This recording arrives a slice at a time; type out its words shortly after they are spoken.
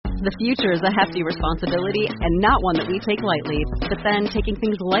The future is a hefty responsibility and not one that we take lightly. But then taking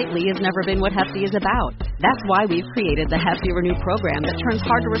things lightly has never been what Hefty is about. That's why we've created the Hefty Renew program that turns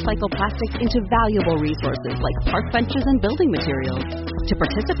hard-to-recycle plastics into valuable resources like park benches and building materials. To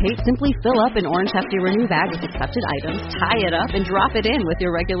participate, simply fill up an orange Hefty Renew bag with accepted items, tie it up, and drop it in with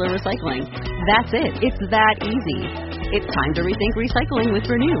your regular recycling. That's it. It's that easy. It's time to rethink recycling with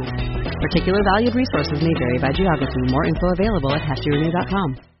Renew. Particular valued resources may vary by geography. More info available at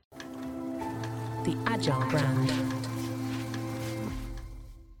heftyrenew.com. The Agile brand.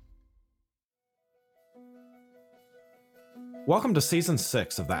 Welcome to Season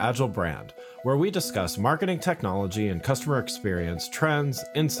 6 of the Agile brand, where we discuss marketing technology and customer experience, trends,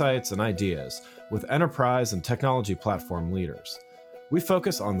 insights, and ideas with enterprise and technology platform leaders. We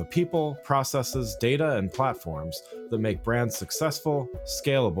focus on the people, processes, data, and platforms that make brands successful,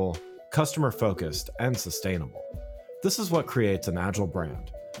 scalable, customer-focused, and sustainable. This is what creates an Agile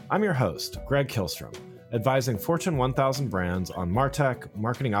brand. I'm your host, Greg Kihlstrom, advising Fortune 1000 brands on MarTech,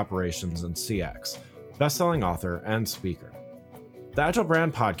 marketing operations, and CX, best-selling author and speaker. The Agile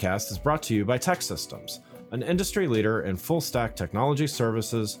Brand podcast is brought to you by TEKsystems, an industry leader in full-stack technology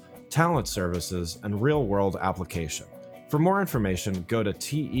services, talent services, and real-world application. For more information, go to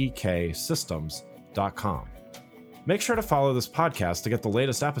teksystems.com. Make sure to follow this podcast to get the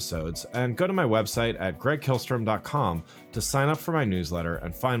latest episodes, and go to my website at gregkihlstrom.com to sign up for my newsletter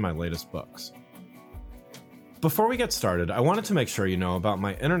and find my latest books. Before we get started, I wanted to make sure you know about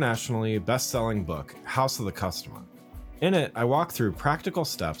my internationally best-selling book, House of the Customer. In it, I walk through practical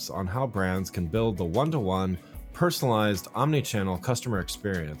steps on how brands can build the one-to-one, personalized, omni-channel customer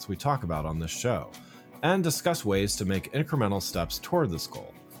experience we talk about on this show, and discuss ways to make incremental steps toward this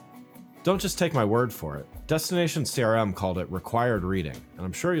goal. Don't just take my word for it. Destination CRM called it required reading, and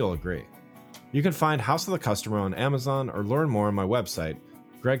I'm sure you'll agree. You can find House of the Customer on Amazon or learn more on my website,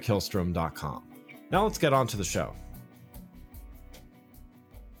 gregkihlstrom.com. Now let's get on to the show.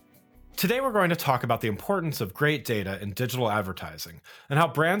 Today we're going to talk about the importance of great data in digital advertising and how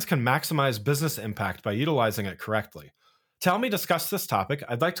brands can maximize business impact by utilizing it correctly. To help me discuss this topic,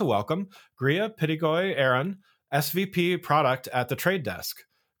 I'd like to welcome Gruia Pitigoi-Aron, SVP Product at The Trade Desk.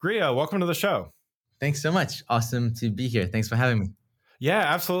 Gruia, welcome to the show. Thanks so much. Awesome to be here. Thanks for having me. Yeah,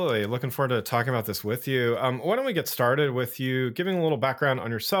 absolutely. Looking forward to talking about this with you. Why don't we get started with you giving a little background on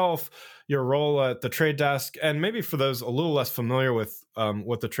yourself, your role at The Trade Desk, and maybe for those a little less familiar with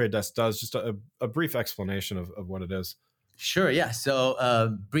what The Trade Desk does, just a brief explanation of what it is. Sure, yeah.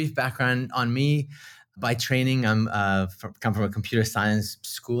 So brief background on me. By training, I'm come from a computer science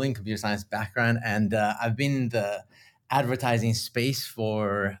background, and I've been in the advertising space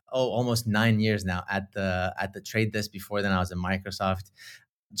for almost 9 years now at the Trade Desk. Before then, I was at Microsoft.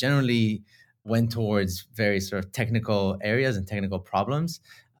 Generally went towards very sort of technical areas and technical problems.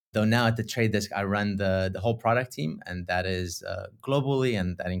 Though now at the Trade Desk, I run the whole product team, and that is globally,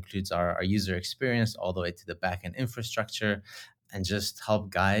 and that includes our user experience all the way to the backend infrastructure, and just help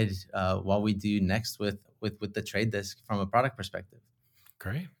guide what we do next with the Trade Desk from a product perspective.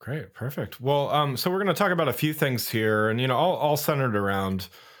 Great, perfect. Well, so we're going to talk about a few things here, and all centered around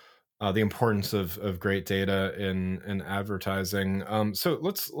the importance of great data in advertising. So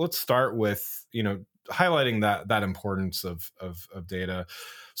let's start with highlighting that importance of data.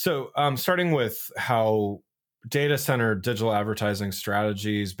 So starting with how data-centered digital advertising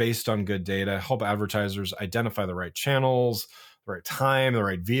strategies based on good data help advertisers identify the right channels, the right time, the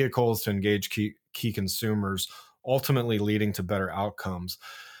right vehicles to engage key consumers, ultimately leading to better outcomes.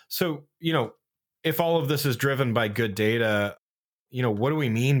 So, if all of this is driven by good data, what do we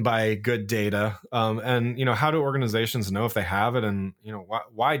mean by good data? And, how do organizations know if they have it? And,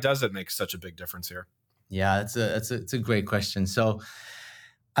 why does it make such a big difference here? Yeah, it's a great question. So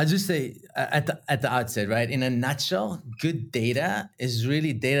I'll just say at the outset, right? In a nutshell, good data is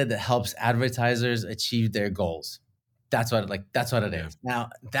really data that helps advertisers achieve their goals. That's what it is.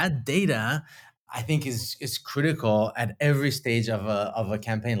 Now, that data, I think, is critical at every stage of a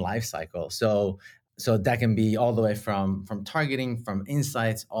campaign lifecycle. So that can be all the way from targeting, from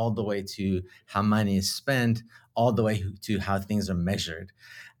insights, all the way to how money is spent, all the way to how things are measured.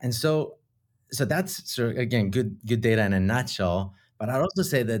 And so that's sort of, again, good data in a nutshell. But I'd also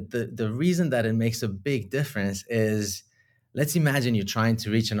say that the reason that it makes a big difference is, let's imagine you're trying to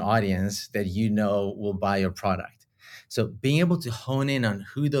reach an audience that will buy your product. So being able to hone in on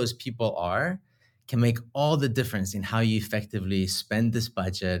who those people are can make all the difference in how you effectively spend this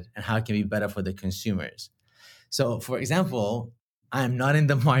budget and how it can be better for the consumers. So, for example, I am not in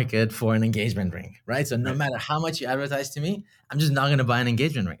the market for an engagement ring, right? So no Right. matter how much you advertise to me, I'm just not going to buy an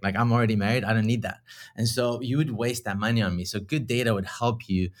engagement ring. Like, I'm already married. I don't need that. And so you would waste that money on me. So good data would help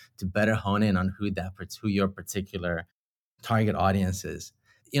you to better hone in on who your particular target audience is.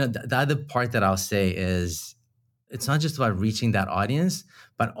 The other part that I'll say is, it's not just about reaching that audience,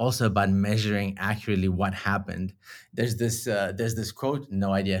 but also about measuring accurately what happened. There's this quote,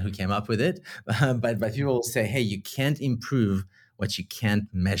 no idea who came up with it, but people will say, hey, you can't improve what you can't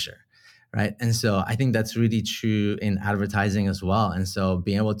measure, right? And so I think that's really true in advertising as well. And so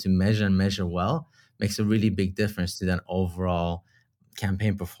being able to measure and measure well makes a really big difference to that overall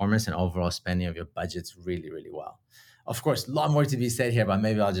campaign performance and overall spending of your budgets really, really well. Of course, a lot more to be said here, but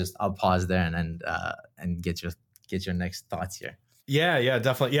maybe I'll pause there and get your next thoughts here. Yeah,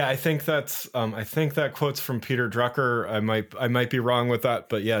 definitely. Yeah, I think that quote's from Peter Drucker. I might be wrong with that,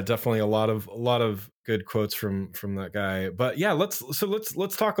 but yeah, definitely a lot of good quotes from that guy. But yeah, let's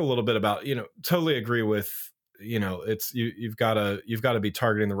talk a little bit about, totally agree with, it's you've got to be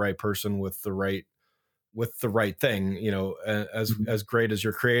targeting the right person with the right thing, as great as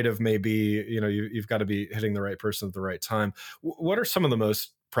your creative may be, you've got to be hitting the right person at the right time. What are some of the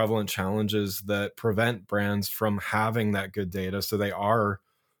most prevalent challenges that prevent brands from having that good data so they are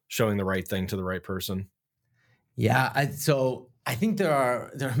showing the right thing to the right person? Yeah, so I think there are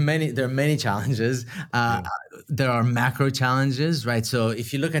many challenges. Yeah. There are macro challenges, right? So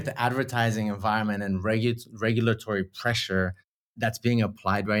if you look at the advertising environment and regulatory pressure that's being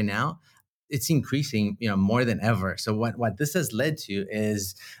applied right now, it's increasing, more than ever. So what this has led to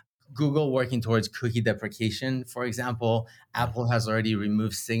is Google working towards cookie deprecation, for example. Apple has already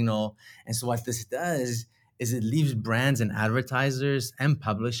removed Signal. And so what this does is it leaves brands and advertisers and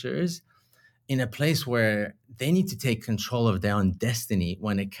publishers in a place where they need to take control of their own destiny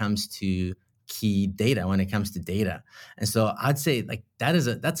when it comes to key data, when it comes to data. And so I'd say like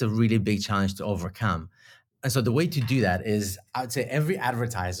that's a really big challenge to overcome. And so the way to do that is, I would say every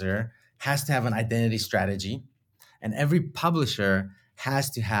advertiser has to have an identity strategy, and every publisher has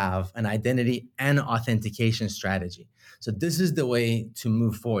to have an identity and authentication strategy. So this is the way to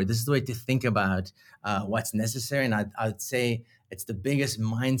move forward. This is the way to think about what's necessary. And I'd say it's the biggest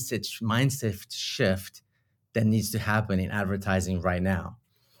mindset shift that needs to happen in advertising right now.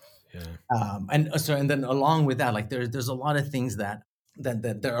 Yeah. And then along with that, like there's a lot of things that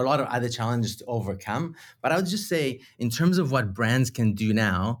there are a lot of other challenges to overcome. But I would just say, in terms of what brands can do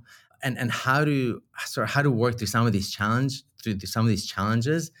now, and how to work through some of these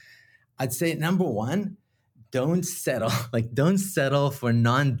challenges, I'd say number one, don't settle for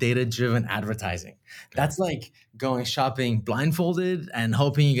non-data driven advertising. That's like going shopping blindfolded and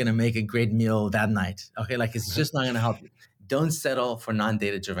hoping you're going to make a great meal that night. Okay. Like, it's just not going to help you. Don't settle for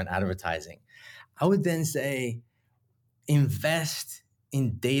non-data driven advertising. I would then say, invest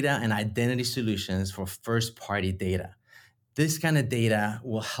in data and identity solutions for first party data. This kind of data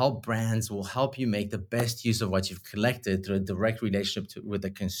will help brands, will help you make the best use of what you've collected through a direct relationship with the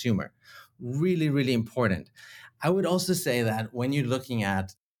consumer. Really, really important. I would also say that when you're looking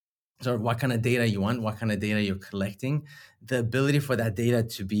at sort of what kind of data you want, what kind of data you're collecting, the ability for that data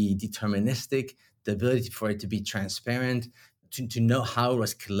to be deterministic, the ability for it to be transparent, to know how it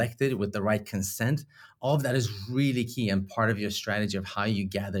was collected with the right consent, all of that is really key and part of your strategy of how you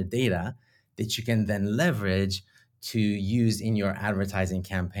gather data that you can then leverage to use in your advertising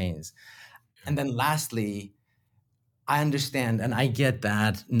campaigns. And then lastly, I understand and I get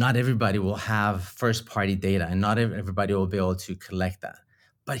that not everybody will have first party data and not everybody will be able to collect that.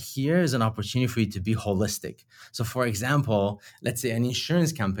 But here is an opportunity for you to be holistic. So for example, let's say an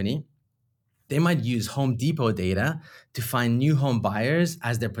insurance company, they might use Home Depot data to find new home buyers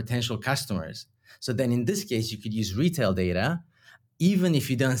as their potential customers. So then in this case, you could use retail data, even if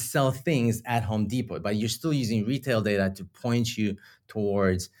you don't sell things at Home Depot, but you're still using retail data to point you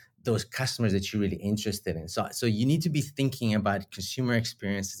towards those customers that you're really interested in. So you need to be thinking about consumer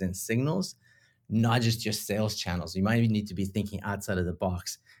experiences and signals, not just your sales channels. You might need to be thinking outside of the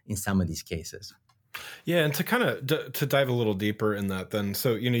box in some of these cases. Yeah, and to kind of to dive a little deeper in that, then,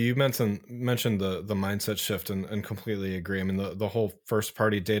 so you mentioned the mindset shift, and completely agree. I mean, the whole first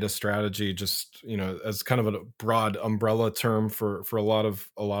party data strategy, just as kind of a broad umbrella term for a lot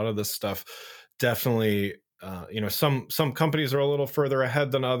of this stuff, definitely. Some companies are a little further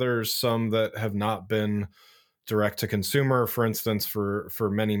ahead than others. Some that have not been direct to consumer, for instance, for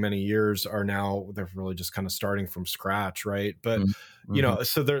many years, they're really just kind of starting from scratch, right? But Mm-hmm.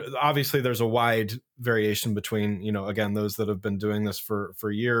 so there's a wide variation between, again, those that have been doing this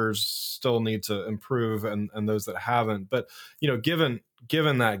for years still need to improve, and those that haven't. But given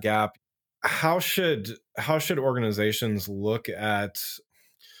that gap, how should organizations look at,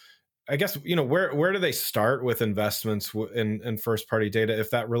 I guess, where do they start with investments in first party data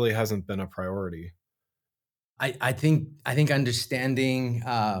if that really hasn't been a priority? I think understanding,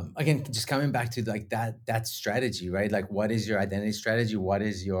 again, just coming back to like that strategy, right? Like, what is your identity strategy? What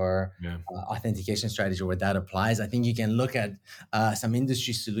is your Yeah. authentication strategy where that applies? I think you can look at some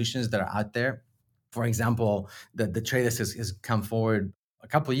industry solutions that are out there. For example, the trade desk has come forward a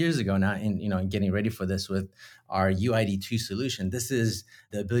couple of years ago now in getting ready for this with our UID2 solution. This is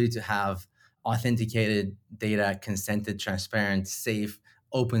the ability to have authenticated data, consented, transparent, safe,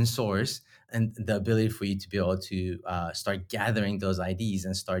 open source, and the ability for you to be able to start gathering those IDs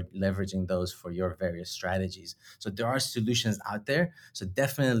and start leveraging those for your various strategies. So there are solutions out there. So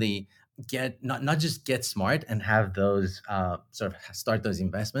definitely get not just get smart and have those sort of start those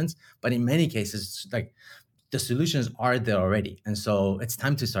investments, but in many cases, like the solutions are there already. And so it's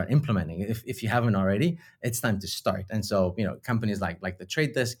time to start implementing. If you haven't already, it's time to start. And so, companies like the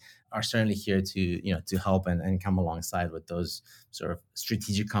Trade Desk are certainly here to help and come alongside with those sort of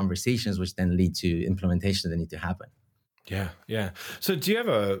strategic conversations, which then lead to implementations that need to happen. Yeah. Yeah. So do you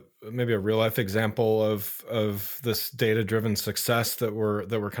have maybe a real life example of this data driven success that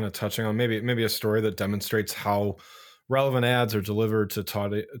we're kind of touching on? Maybe a story that demonstrates how relevant ads are delivered to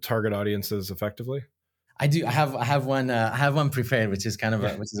target audiences effectively? I do. I have one. I have one prepared, which is kind of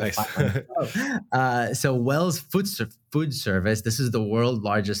a Nice. fun one. So Wells Food Service. This is the world's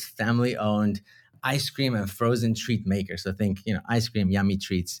largest family-owned ice cream and frozen treat maker. So think, ice cream, yummy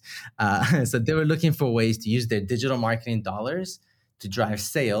treats. So they were looking for ways to use their digital marketing dollars to drive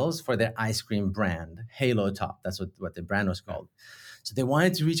sales for their ice cream brand, Halo Top. That's what the brand was called. So they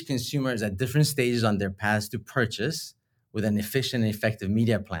wanted to reach consumers at different stages on their paths to purchase with an efficient and effective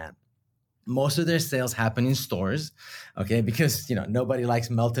media plan. Most of their sales happen in stores, okay, because nobody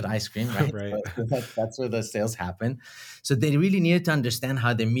likes melted ice cream, right? Right. So that's where the sales happen. So they really needed to understand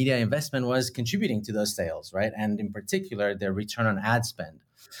how their media investment was contributing to those sales, right? And in particular, their return on ad spend.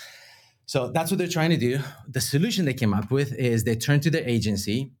 So that's what they're trying to do. The solution they came up with is they turned to their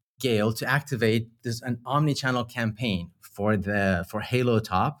agency, Gale, to activate an omni-channel campaign for Halo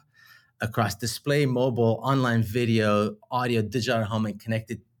Top across display, mobile, online video, audio, digital home, and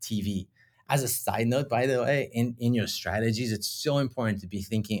connected TV. As a side note, by the way, in your strategies, it's so important to be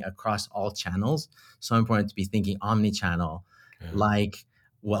thinking across all channels. So important to be thinking omni-channel, like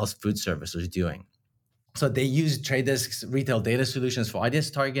Wells Food Service was doing. So they use Trade Desk's retail data solutions for audience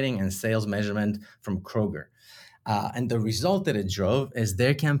targeting and sales measurement from Kroger. And the result that it drove is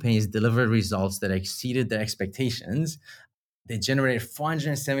their campaigns delivered results that exceeded their expectations. They generated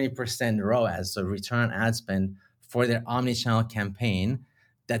 470% ROAS, so return on ad spend, for their omni-channel campaign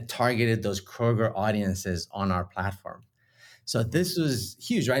that targeted those Kroger audiences on our platform. So this was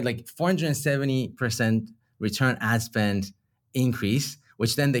huge, right? Like 470% return ad spend increase,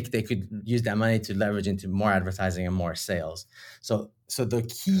 which then they could use that money to leverage into more advertising and more sales. So the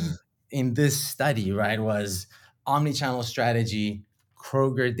key in this study, right, was omni-channel strategy,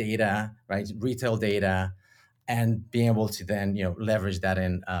 Kroger data, right, retail data, and being able to then leverage that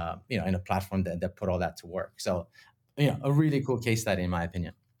in a platform that put all that to work. So a really cool case study in my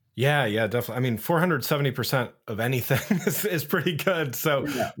opinion. Yeah, definitely. I mean, 470% of anything is pretty good. So,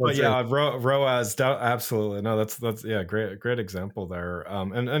 ROAS, absolutely. No, that's great example there.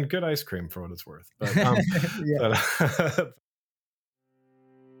 And good ice cream for what it's worth. But,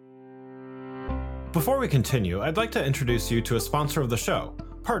 Before we continue, I'd like to introduce you to a sponsor of the show,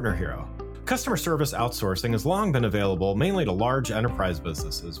 Partner Hero. Customer service outsourcing has long been available mainly to large enterprise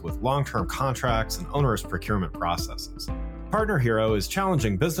businesses with long-term contracts and onerous procurement processes. Partner Hero is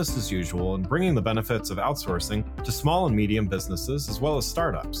challenging business as usual and bringing the benefits of outsourcing to small and medium businesses as well as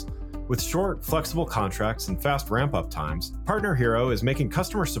startups. With short, flexible contracts and fast ramp-up times, Partner Hero is making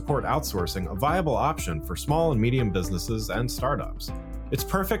customer support outsourcing a viable option for small and medium businesses and startups. It's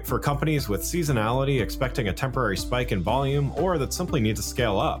perfect for companies with seasonality expecting a temporary spike in volume or that simply need to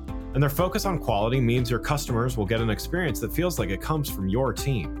scale up. And their focus on quality means your customers will get an experience that feels like it comes from your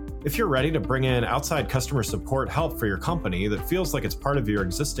team. If you're ready to bring in outside customer support help for your company that feels like it's part of your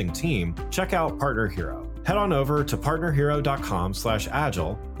existing team, check out Partner Hero. Head on over to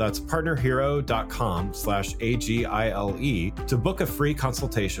partnerhero.com/agile, that's partnerhero.com/AGILE, to book a free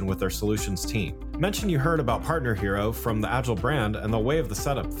consultation with their solutions team. Mention you heard about Partner Hero from the Agile brand and they'll waive the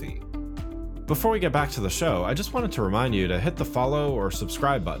setup fee. Before we get back to the show, I just wanted to remind you to hit the follow or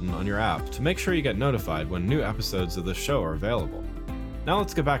subscribe button on your app to make sure you get notified when new episodes of this show are available. Now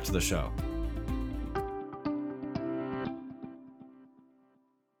let's get back to the show.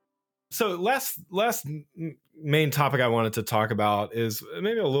 So last main topic I wanted to talk about is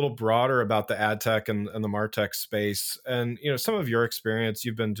maybe a little broader about the ad tech and the martech space. And some of your experience,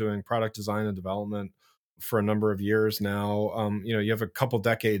 you've been doing product design and development for a number of years now. You have a couple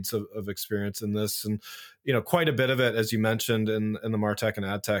decades of experience in this, and quite a bit of it, as you mentioned, in the martech and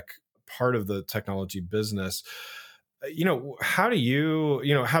ad tech part of the technology business. How do you,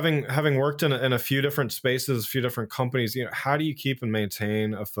 having worked in a few different spaces, a few different companies, how do you keep and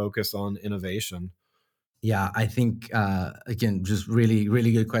maintain a focus on innovation? Yeah, I think, again, just really,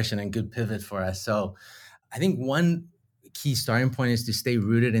 really good question and good pivot for us. So I think one key starting point is to stay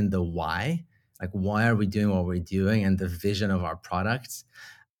rooted in the why. Like, why are we doing what we're doing, and the vision of our products?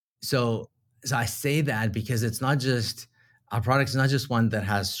 So, so I say that because it's not just our product is not just one that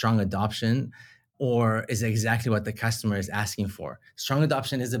has strong adoption or is exactly what the customer is asking for. Strong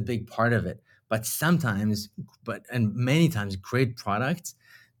adoption is a big part of it, but sometimes, and many times, great products,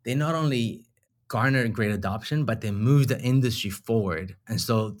 they not only garner great adoption, but they move the industry forward. And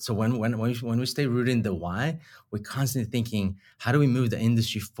so when we stay rooted in the why, we're constantly thinking, how do we move the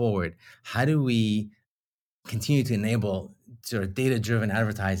industry forward? How do we continue to enable sort of data-driven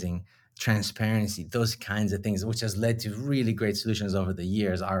advertising, transparency, those kinds of things, which has led to really great solutions over the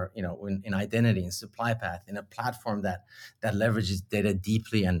years, are in identity and supply path, in a platform that leverages data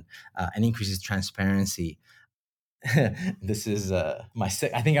deeply and increases transparency. This is I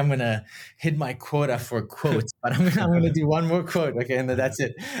think I'm gonna hit my quota for quotes, but I'm gonna do one more quote, okay, and then that's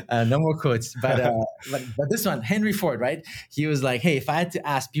it. No more quotes, but this one, Henry Ford, right? He was like, "Hey, if I had to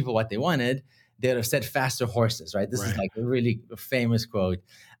ask people what they wanted, they would have said faster horses," right? This is like a really famous quote.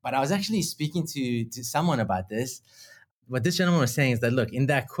 But I was actually speaking to someone about this. What this gentleman was saying is that, look, in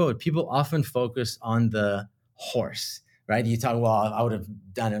that quote, people often focus on the horse, right? You talk, well, I would have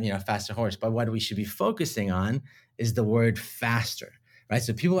done a faster horse, but what we should be focusing on is the word faster, right?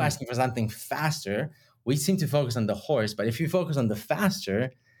 So people asking for something faster, we seem to focus on the horse, but if you focus on the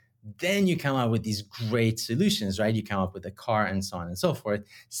faster, then you come up with these great solutions, right? You come up with a car and so on and so forth.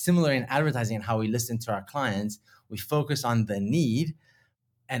 Similar in advertising and how we listen to our clients, we focus on the need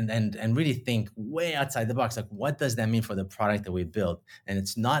and really think way outside the box. Like, what does that mean for the product that we build? And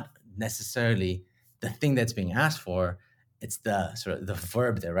it's not necessarily the thing that's being asked for. It's the sort of the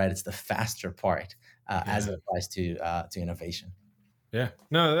verb there, right? It's the faster part as it applies to innovation. Yeah,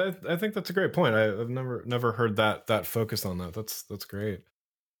 no, I think that's a great point. I've never heard that focus on that. That's great.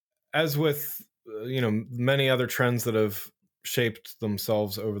 As with many other trends that have shaped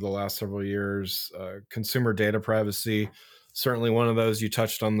themselves over the last several years, consumer data privacy, certainly one of those. You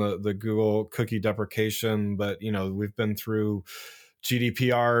touched on the Google cookie deprecation, but we've been through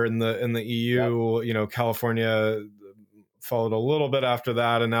GDPR in the EU. Yep. California followed a little bit after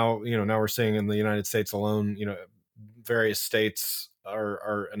that, and now we're seeing in the United States alone, various states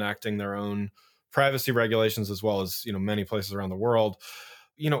are enacting their own privacy regulations, as well as many places around the world.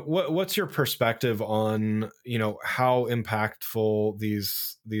 What's your perspective on how impactful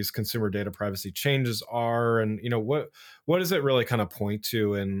these consumer data privacy changes are, and what does it really kind of point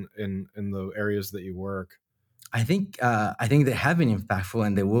to in the areas that you work? I think they have been impactful,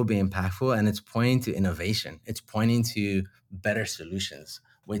 and they will be impactful, and it's pointing to innovation. It's pointing to better solutions,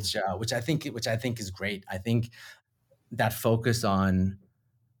 which I think is great. I think that focus on,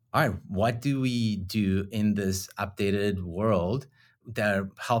 all right, what do we do in this updated world that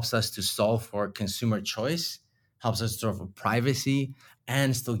helps us to solve for consumer choice, helps us to solve for privacy,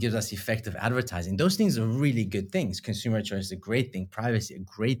 and still gives us effective advertising? Those things are really good things. Consumer choice is a great thing. Privacy, a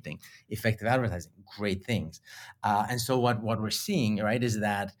great thing. Effective advertising, great things. And so what we're seeing, right, is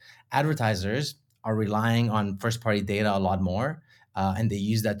that advertisers are relying on first-party data a lot more, and they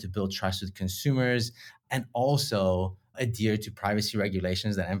use that to build trust with consumers, and also adhere to privacy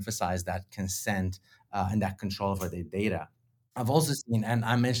regulations that emphasize that consent and that control over their data. I've also seen, and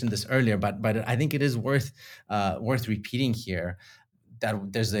I mentioned this earlier, but I think it is worth repeating here, that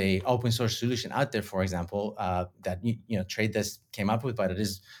there's a open source solution out there, for example, that Trade Desk came up with, but it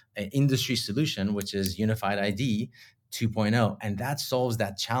is an industry solution, which is Unified ID 2.0, and that solves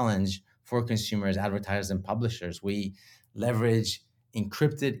that challenge for consumers, advertisers, and publishers. We leverage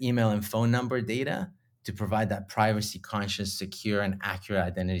encrypted email and phone number data to provide that privacy conscious, secure, and accurate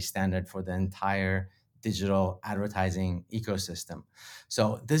identity standard for the entire digital advertising ecosystem.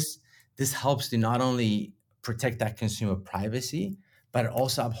 So this helps to not only protect that consumer privacy, but it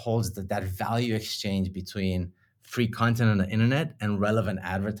also upholds that value exchange between free content on the internet and relevant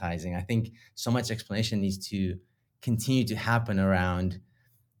advertising. I think so much explanation needs to continue to happen around,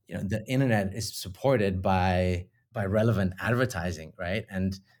 the internet is supported by relevant advertising, right?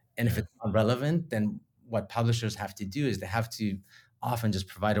 And if it's not relevant, then what publishers have to do is they have to often just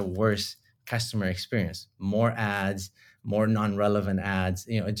provide a worse customer experience. More ads, more non-relevant ads.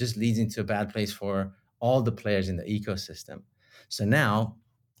 It just leads into a bad place for all the players in the ecosystem. So now,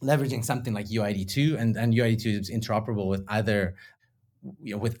 leveraging something like UID2, and UID2 is interoperable with other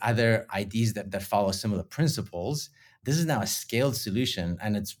IDs that follow similar principles. This is now a scaled solution,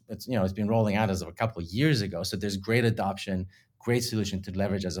 and it's been rolling out as of a couple of years ago. So there's great adoption, great solution to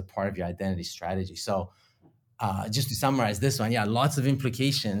leverage as a part of your identity strategy. So just to summarize this one, lots of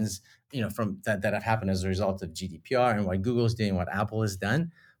implications, from that have happened as a result of GDPR and what Google's doing, what Apple has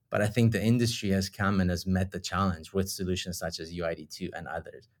done. But I think the industry has come and has met the challenge with solutions such as UID2 and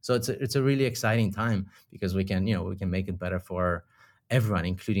others. So it's a really exciting time because we can make it better for everyone,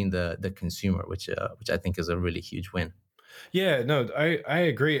 including the consumer, which I think is a really huge win. Yeah, no, I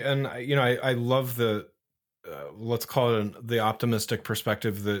agree, and I love the let's call it the optimistic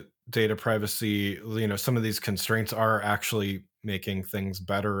perspective that data privacy, some of these constraints are actually making things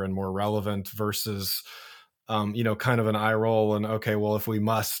better and more relevant versus kind of an eye roll and, okay, well, if we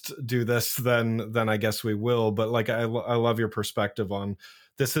must do this, then I guess we will. But like, I love your perspective on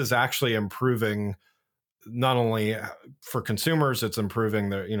this is actually improving not only for consumers, it's improving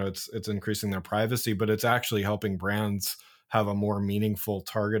their, it's increasing their privacy, but it's actually helping brands have a more meaningful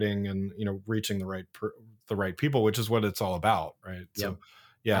targeting and, reaching the right people, which is what it's all about. Right. Yep. So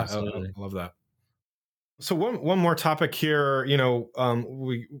yeah, Absolutely. I love that. So one more topic here,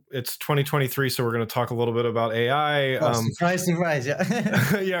 it's 2023, so we're going to talk a little bit about AI. Surprise,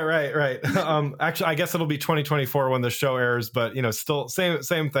 yeah. Yeah, right. Actually, I guess it'll be 2024 when the show airs, but still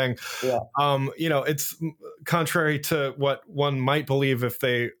same thing. Yeah. It's contrary to what one might believe if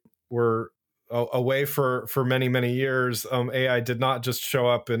they were away for many years. AI did not just show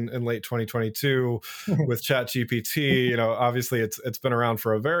up in late 2022 with ChatGPT. Obviously it's been around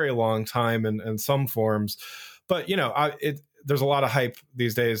for a very long time in some forms, but there's a lot of hype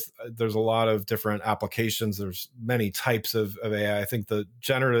these days. There's a lot of different applications. There's many types of AI. I think the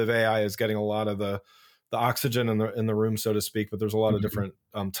generative AI is getting a lot of the oxygen in the room, so to speak, but there's a lot of different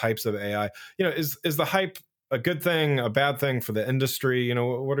types of AI. Is the hype a good thing, a bad thing for the industry?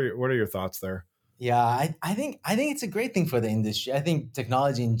 What are your thoughts there? Yeah, I think it's a great thing for the industry. I think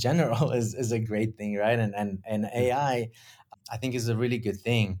technology in general is a great thing, right? And AI, I think, is a really good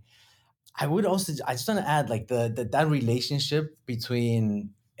thing. I just want to add, like, that relationship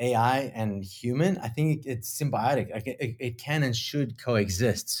between AI and human. I think it's symbiotic. Like it can and should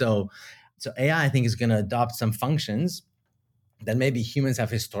coexist. So AI, I think, is going to adopt some functions that maybe humans have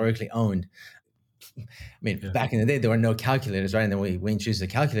historically owned. I mean, back in the day, there were no calculators, right? And then we introduced a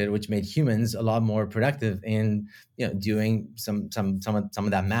calculator, which made humans a lot more productive in doing some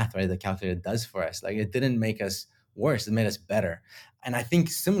of that math, right? The calculator does for us. Like, it didn't make us worse; it made us better. And I think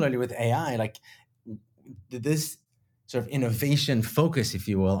similarly with AI, like, this sort of innovation focus, if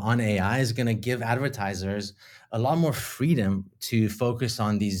you will, on AI is going to give advertisers a lot more freedom to focus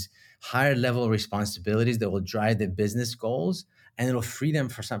on these higher level responsibilities that will drive their business goals, and it'll free them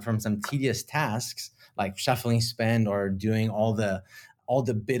from some tedious tasks like shuffling spend or doing all the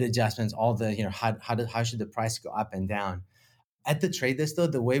bid adjustments, all the how should the price go up and down. At The Trade Desk, though,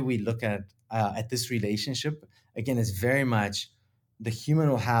 the way we look at this relationship, again, is very much the human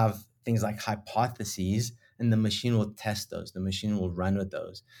will have things like hypotheses, and the machine will test those. The machine will run with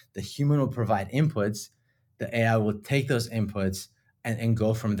those. The human will provide inputs. The AI will take those inputs and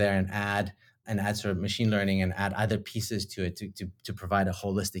go from there and add sort of machine learning and add other pieces to it to provide a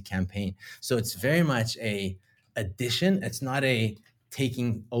holistic campaign. So it's very much a addition. It's not a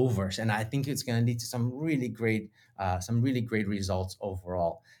taking over. And I think it's going to lead to some really great results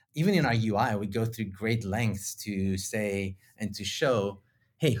overall. Even in our UI, we go through great lengths to say and to show,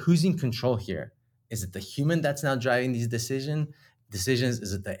 hey, who's in control here? Is it the human that's now driving these decisions?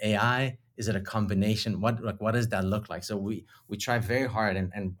 Is it the AI? Is it a combination? What does that look like? So we try very hard,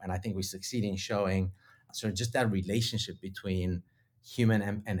 and I think we succeed in showing sort of just that relationship between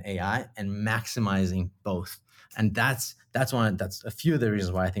human and AI and maximizing both. And that's a few of the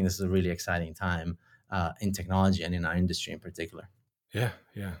reasons why I think this is a really exciting time in technology and in our industry in particular. Yeah.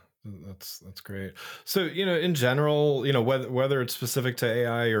 That's great. So, in general, whether it's specific to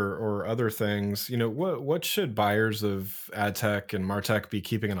AI or other things, what should buyers of ad tech and martech be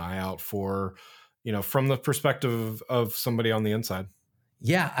keeping an eye out for, from the perspective of somebody on the inside?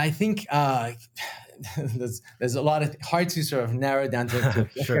 Yeah, I think there's a lot of hard to sort of narrow down to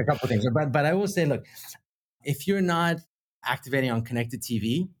Sure. a couple of things. But I will say, look, if you're not activating on connected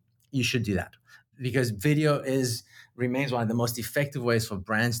TV, you should do that, because video remains one of the most effective ways for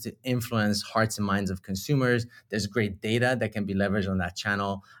brands to influence hearts and minds of consumers. There's great data that can be leveraged on that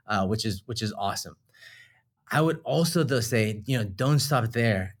channel, which is awesome. I would also though say, don't stop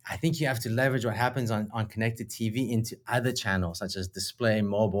there. I think you have to leverage what happens on connected TV into other channels, such as display,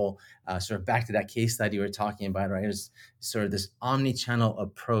 mobile, sort of back to that case study we were talking about, right? It's sort of this omni-channel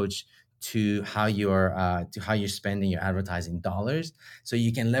approach to how you're spending your advertising dollars. So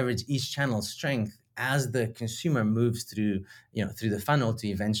you can leverage each channel's strength as the consumer moves through the funnel to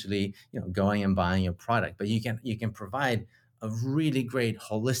eventually, going and buying your product. But you can provide a really great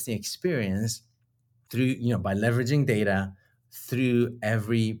holistic experience through, by leveraging data through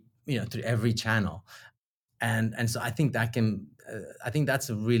every channel. And so I think that's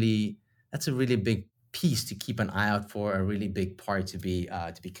a really big piece to keep an eye out for, a really big part to be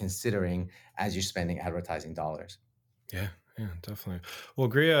considering as you're spending advertising dollars. Yeah, definitely. Well,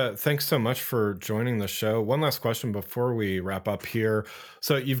 Gruia, thanks so much for joining the show. One last question before we wrap up here.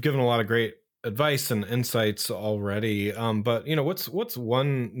 So you've given a lot of great advice and insights already, but what's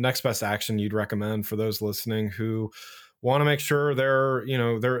one next best action you'd recommend for those listening who want to make sure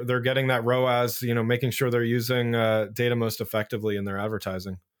they're getting that ROAS, making sure they're using data most effectively in their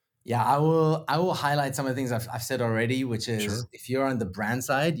advertising? Yeah, I will highlight some of the things I've said already, which is Sure. If you're on the brand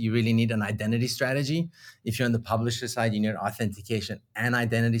side, you really need an identity strategy. If you're on the publisher side, you need authentication and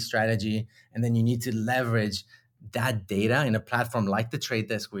identity strategy. And then you need to leverage that data in a platform like the Trade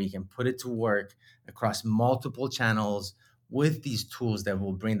Desk, where you can put it to work across multiple channels with these tools that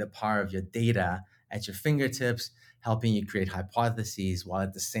will bring the power of your data at your fingertips, helping you create hypotheses, while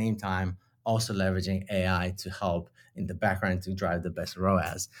at the same time also leveraging AI to help in the background to drive the best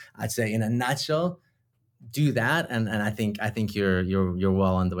ROAS. I'd say in a nutshell, do that, and I think you're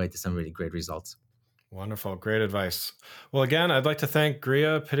well on the way to some really great results. Wonderful. Great advice. Well, again, I'd like to thank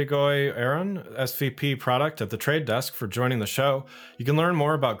Gruia Pitigoi-Aron, SVP Product at the Trade Desk, for joining the show. You can learn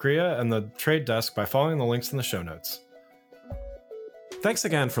more about Gruia and the Trade Desk by following the links in the show notes. Thanks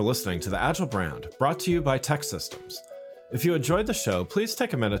again for listening to The Agile Brand, brought to you by Tech Systems. If you enjoyed the show, please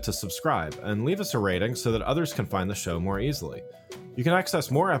take a minute to subscribe and leave us a rating so that others can find the show more easily. You can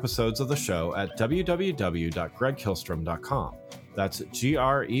access more episodes of the show at www.gregkihlstrom.com. That's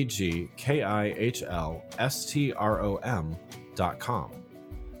GregKihlstrom.com.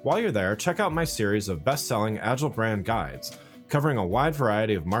 While you're there, check out my series of best-selling Agile Brand guides covering a wide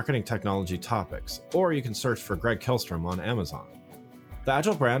variety of marketing technology topics, or you can search for Greg Kihlstrom on Amazon. The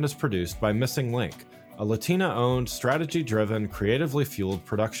Agile Brand is produced by Missing Link, a Latina-owned, strategy-driven, creatively fueled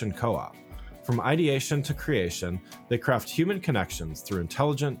production co-op. From ideation to creation, they craft human connections through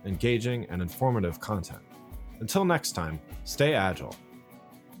intelligent, engaging, and informative content. Until next time, stay agile.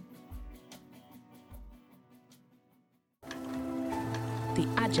 The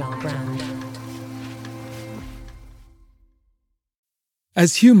Agile Brand.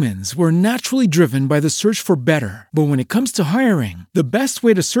 As humans, we're naturally driven by the search for better. But when it comes to hiring, the best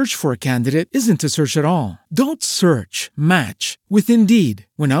way to search for a candidate isn't to search at all. Don't search, match with Indeed.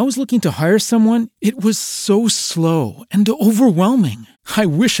 When I was looking to hire someone, it was so slow and overwhelming. I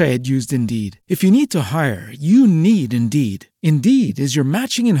wish I had used Indeed. If you need to hire, you need Indeed. Indeed is your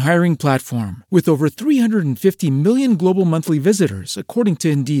matching and hiring platform with over 350 million global monthly visitors, according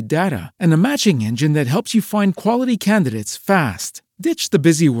to Indeed data, and a matching engine that helps you find quality candidates fast. Ditch the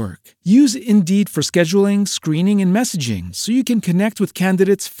busy work. Use Indeed for scheduling, screening, and messaging so you can connect with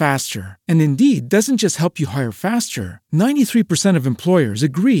candidates faster. And Indeed doesn't just help you hire faster. 93% of employers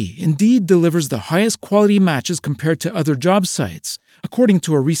agree Indeed delivers the highest quality matches compared to other job sites, according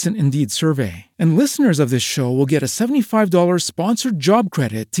to a recent Indeed survey. And listeners of this show will get a $75 sponsored job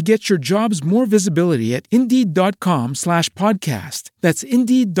credit to get your jobs more visibility at Indeed.com/podcast. That's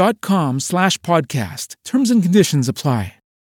Indeed.com/podcast. Terms and conditions apply.